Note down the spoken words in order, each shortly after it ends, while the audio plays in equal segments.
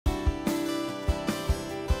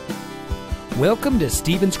Welcome to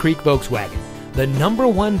Stevens Creek Volkswagen, the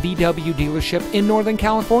 #1 VW dealership in Northern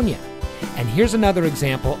California. And here's another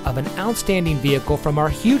example of an outstanding vehicle from our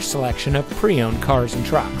huge selection of pre-owned cars and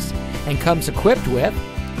trucks, and comes equipped with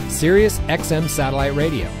Sirius XM satellite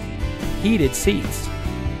radio, heated seats,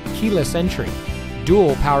 keyless entry,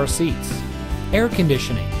 dual power seats, air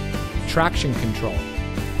conditioning, traction control,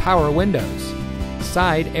 power windows,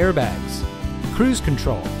 side airbags, cruise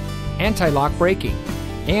control, anti-lock braking,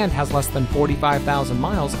 and has less than 45,000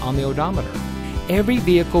 miles on the odometer. Every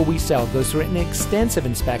vehicle we sell goes through an extensive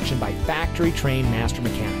inspection by factory-trained master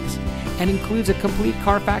mechanics and includes a complete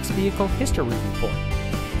Carfax vehicle history report.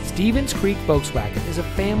 Stevens Creek Volkswagen is a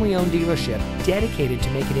family-owned dealership dedicated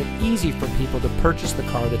to making it easy for people to purchase the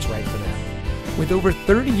car that's right for them. With over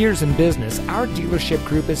 30 years in business, our dealership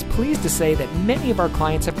group is pleased to say that many of our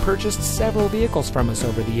clients have purchased several vehicles from us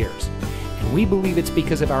over the years. And we believe it's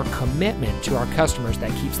because of our commitment to our customers that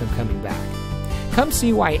keeps them coming back. Come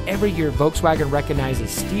see why every year Volkswagen recognizes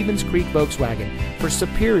Stevens Creek Volkswagen for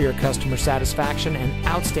superior customer satisfaction and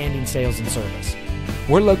outstanding sales and service.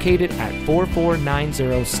 We're located at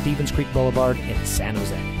 4490 Stevens Creek Boulevard in San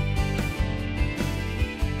Jose.